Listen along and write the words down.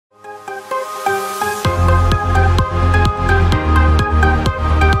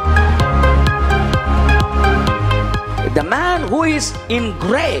is in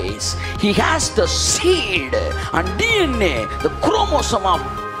grace, he has the seed and DNA, the chromosome of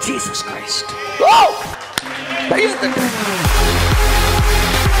Jesus Christ. Oh!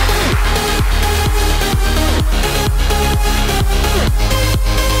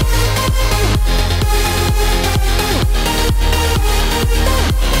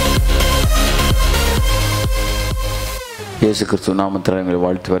 இயேசு கிறிஸ்து நாமத்தில் உங்களை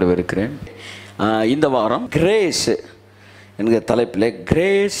வாழ்த்து வரவேற்கிறேன். இந்த வாரம் கிரேஸ் என்கிற தலைப்பில்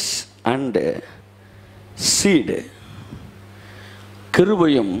கிரேஸ் அண்டு சீடு,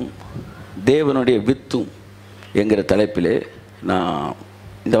 கிருபையும் தேவனுடைய வித்தும் என்கிற தலைப்பில் நான்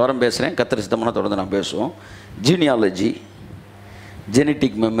இந்த வாரம் பேசுகிறேன். கர்த்தர் சித்தமான தொடர்ந்து நான் பேசுவோம். Genealogy,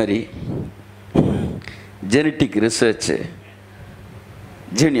 genetic memory, genetic research,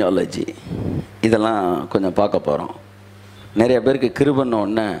 genealogy இதெல்லாம் கொஞ்சம் பார்க்க போகிறோம். நிறைய பேருக்கு கிருபைன்ன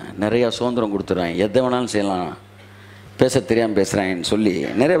உடனே நிறையா சுதந்திரம் கொடுத்துட்றாங்க, எதை வேணாலும் செய்யலாம், பேச தெரியாமல் பேசுகிறாங்கன்னு சொல்லி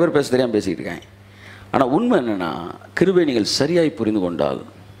நிறைய பேர் பேச தெரியாமல் பேசிக்கிட்டு இருக்காங்க. ஆனால் உண்மை என்னென்னா, கிருபை நீங்கள் சரியாய் புரிந்து கொண்டால்,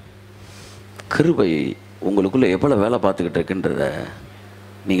 கிருபை உங்களுக்குள்ளே எவ்வளோ வேலை பார்த்துக்கிட்டு இருக்குன்றத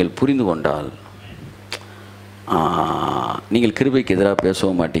நீங்கள் புரிந்து கொண்டால், நீங்கள் கிருபைக்கு எதிராக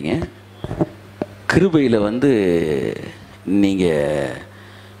பேசவும் மாட்டீங்க. கிருபையில் நீங்கள்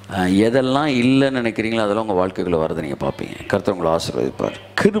எதெல்லாம் இல்லைன்னு நினைக்கிறீங்களோ அதெல்லாம் உங்கள் வாழ்க்கைக்குள்ளே வரதை நீங்கள் பார்ப்பீங்க. கர்த்தர் உங்களை ஆசீர்வதிப்பார்.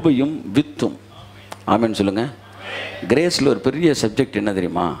 கிருபையும் வித்தும். ஆமென் சொல்லுங்கள். கிரேஸில் ஒரு பெரிய சப்ஜெக்ட் என்ன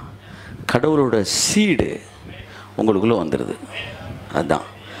தெரியுமா? கடவுளோட சீடு உங்களுக்குள்ளே வந்துடுது. அதுதான்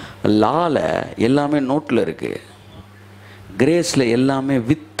லால எல்லாமே நோட்டில் இருக்குது, கிரேஸில் எல்லாமே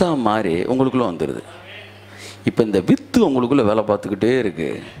வித்தாக மாதிரி உங்களுக்குள்ளே வந்துடுது. இப்போ இந்த வித்து உங்களுக்குள்ளே வேலை பார்த்துக்கிட்டே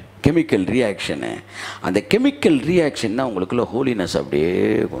இருக்குது, கெமிக்கல் ரியாக்ஷனு. அந்த கெமிக்கல் ரியாக்ஷன்னா உங்களுக்குள்ள ஹோலினஸ் அப்படியே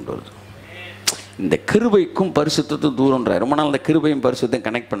கொண்டு வருது. இந்த கிருபைக்கும் பரிசுத்தத்தும் தூரம்ன்ற ரொம்ப நாள் அந்த கிருபையும் பரிசுத்தையும்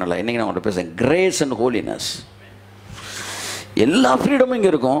கனெக்ட் பண்ணலை. இன்றைக்கி நான் உங்கள்கிட்ட பேசுகிறேன். Grace and holiness. எல்லா ஃப்ரீடமும்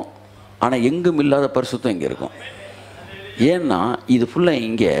இங்கே இருக்கும், ஆனால் எங்கும் இல்லாத பரிசுத்தம் இங்கே இருக்கும். ஏன்னா இது ஃபுல்லாக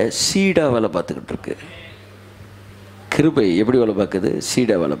இங்கே சீடாக வேலை பார்த்துக்கிட்டு இருக்கு. கிருபை எப்படி வேலை பார்க்குது?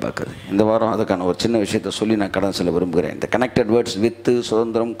 சீடாக வேலை பார்க்குது. இந்த வாரம் அதுக்கான ஒரு சின்ன விஷயத்தை சொல்லி நான் கடன் சொல்ல விரும்புகிறேன். இந்த கனெக்டட் வேர்ட்ஸ் வித்து,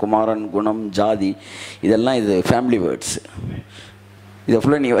 சுதந்திரம், குமாரன், குணம், ஜாதி, இதெல்லாம் இது ஃபேமிலி வேர்ட்ஸ். இதை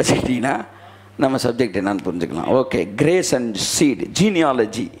ஃபுல்லாக நீங்கள் வச்சுக்கிட்டீங்கன்னா நம்ம சப்ஜெக்ட் என்னன்னு புரிஞ்சுக்கலாம். Okay, grace and seat,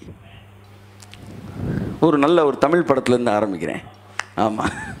 genealogy. ஒரு நல்ல ஒரு தமிழ் படத்துலேருந்து ஆரம்பிக்கிறேன்.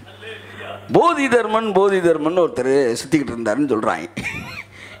 ஆமாம், போதி தர்மன் ஒருத்தர் சுற்றிக்கிட்டு இருந்தாருன்னு சொல்கிறாங்க.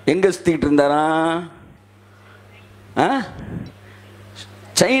 எங்கே சுற்றிக்கிட்டு இருந்தாரா?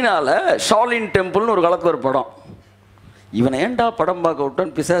 சைனாவில் ஷாலின் டெம்பிள்னு ஒரு காலத்தில் ஒரு படம். இவனை ஏண்டா படம் பார்க்க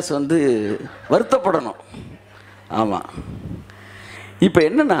விட்டோன்னு பிசாசு வருத்தப்படணும். ஆமாம், இப்போ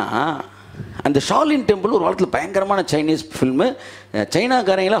என்னென்னா, அந்த ஷாலின் டெம்பிள் ஒரு காலத்தில் பயங்கரமான சைனீஸ் ஃபில்மு.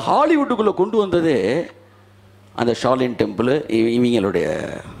 சைனாக்காரங்களை ஹாலிவுட்டுக்குள்ளே கொண்டு வந்தது அந்த ஷாலின் டெம்பிள். இவங்களுடைய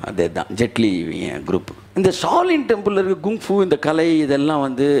அதே தான் ஜெட்லி இவங்க குரூப். இந்த ஷாலின் டெம்பிளில் இருக்க குங்ஃபு, இந்த கலை, இதெல்லாம்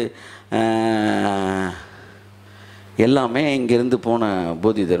எல்லாமே இங்கேருந்து போன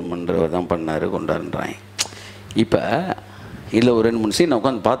போதி தர்மன்றவர் தான் பண்ணார், கொண்டாடுறாங்க. இப்போ இதில் ஒரு 2-3 சீன் நான்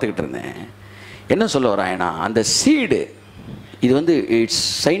உட்காந்து பார்த்துக்கிட்டு இருந்தேன். என்ன சொல்ல வராங்கன்னா, அந்த சீடு இது it's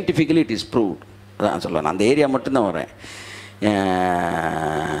scientifically it is proved. அதான் சொல்லுவேன், அந்த ஏரியா மட்டும்தான் வரேன்.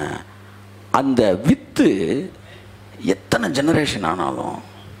 அந்த வித்து எத்தனை ஜெனரேஷன் ஆனாலும்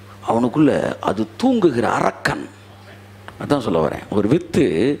அவனுக்குள்ளே அது தூங்குகிற அரக்கன். அதான் சொல்ல வரேன். ஒரு வித்து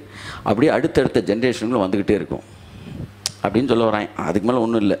அப்படியே அடுத்தடுத்த ஜென்ரேஷனுக்குள்ள வந்துக்கிட்டே இருக்கும் அப்படின்னு சொல்ல வரேன். அதுக்கு மேலே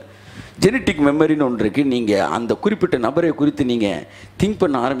ஒன்றும் இல்லை. ஜெனட்டிக் மெமரின்னு ஒன்று இருக்குது. நீங்கள் அந்த குறிப்பிட்ட நபரை குறித்து நீங்கள் திங்க்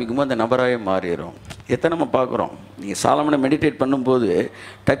பண்ண ஆரம்பிக்கும்போது அந்த நபராகவே மாறிடும். எத்தனை நம்ம பார்க்குறோம். நீங்கள் சாலமனை மெடிடேட் பண்ணும்போது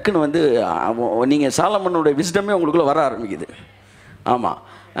டக்குன்னு நீங்கள் சாலமனோட விஸ்டமே உங்களுக்குள்ளே வர ஆரம்பிக்குது. ஆமாம்,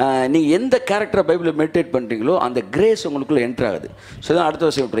 நீங்கள் எந்த கேரக்டரை பைபிளில் மெடிடேட் பண்ணுறீங்களோ அந்த கிரேஸ் உங்களுக்குள்ளே என்ட்ரு ஆகுது. ஸோ தான் அடுத்த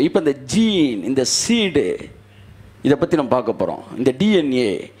வருஷம் விட்டுறோம். இப்போ இந்த ஜீன், இந்த சீடு, இதை பற்றி நம்ம பார்க்க போகிறோம். இந்த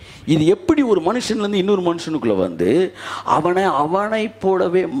டிஎன்ஏ இது எப்படி ஒரு மனுஷன்லேருந்து இன்னொரு மனுஷனுக்குள்ளே அவனை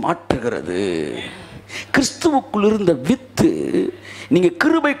போலவே மாற்றுகிறது. கிறிஸ்துவுக்குள் இருந்த வித்து நீங்கள்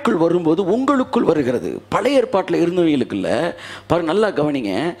கிருபைக்குள் வரும்போது உங்களுக்குள் வருகிறது. பழைய ஏற்பாட்டில் இருந்தவங்களுக்கு இல்லை பாரு, நல்லா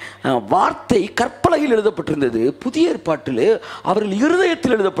கவனிங்க. வார்த்தை கற்பலகையில் எழுதப்பட்டிருந்தது. புதிய ஏற்பாட்டில் அவர்கள்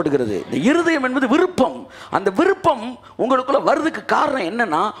இருதயத்தில் எழுதப்படுகிறது. இந்த இருதயம் என்பது விருப்பம். அந்த விருப்பம் உங்களுக்குள்ள வருவதற்கு காரணம்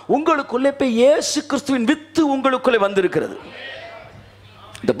என்னன்னா, உங்களுக்குள்ளே போய் இயேசு கிறிஸ்துவின் வித்து உங்களுக்குள்ளே வந்திருக்கிறது.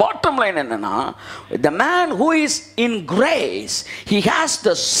 The bottom line என்னன்னா, the man who is in grace, he has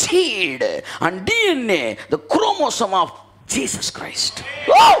the seed and DNA, the chromosome of Jesus Christ.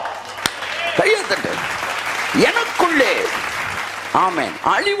 Kaiyathattu. எனக்குள்ளே ஆமென்.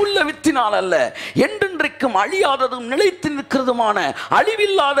 அழிவுள்ள வித்தினால் அல்ல, என்றென்றைக்கும் அழியாததும் நிலைத்து நிற்கிறதுமான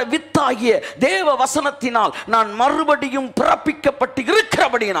அழிவில்லாத வித்தாகிய தேவ வசனத்தினால் நான் மறுபடியும் பிறப்பிக்கப்பட்டு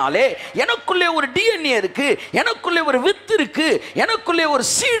இருக்கிறபடியினாலே எனக்குள்ளே ஒரு டிஎன்ஏ இருக்கு, எனக்குள்ளே ஒரு வித்து இருக்கு, எனக்குள்ளே ஒரு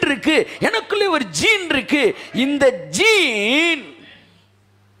சீட் இருக்கு, எனக்குள்ளே ஒரு ஜீன் இருக்கு. இந்த ஜீன்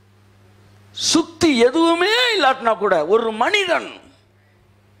சுத்தி எதுவுமே இல்லாட்டினா கூட ஒரு மனிதன்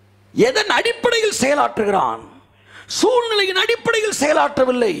எதன் அடிப்படையில் செயலாற்றுகிறான்? சூழ்நிலையின் அடிப்படையில்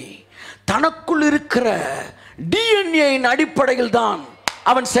செயலாற்றவில்லை, தனக்குள் இருக்கிற டிஎன்ஏயின் அடிப்படையில் தான்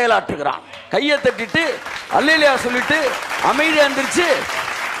அவன் செயலாற்றுகிறான். கையை தட்டிட்டு அல்லேலூயா சொல்லிட்டு அமைதியா இருந்துச்சு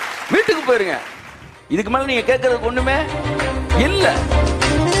வீட்டுக்கு போயிருங்க. இதுக்கு மேல நீங்க கேட்கறதுக்கு ஒண்ணுமே இல்லை.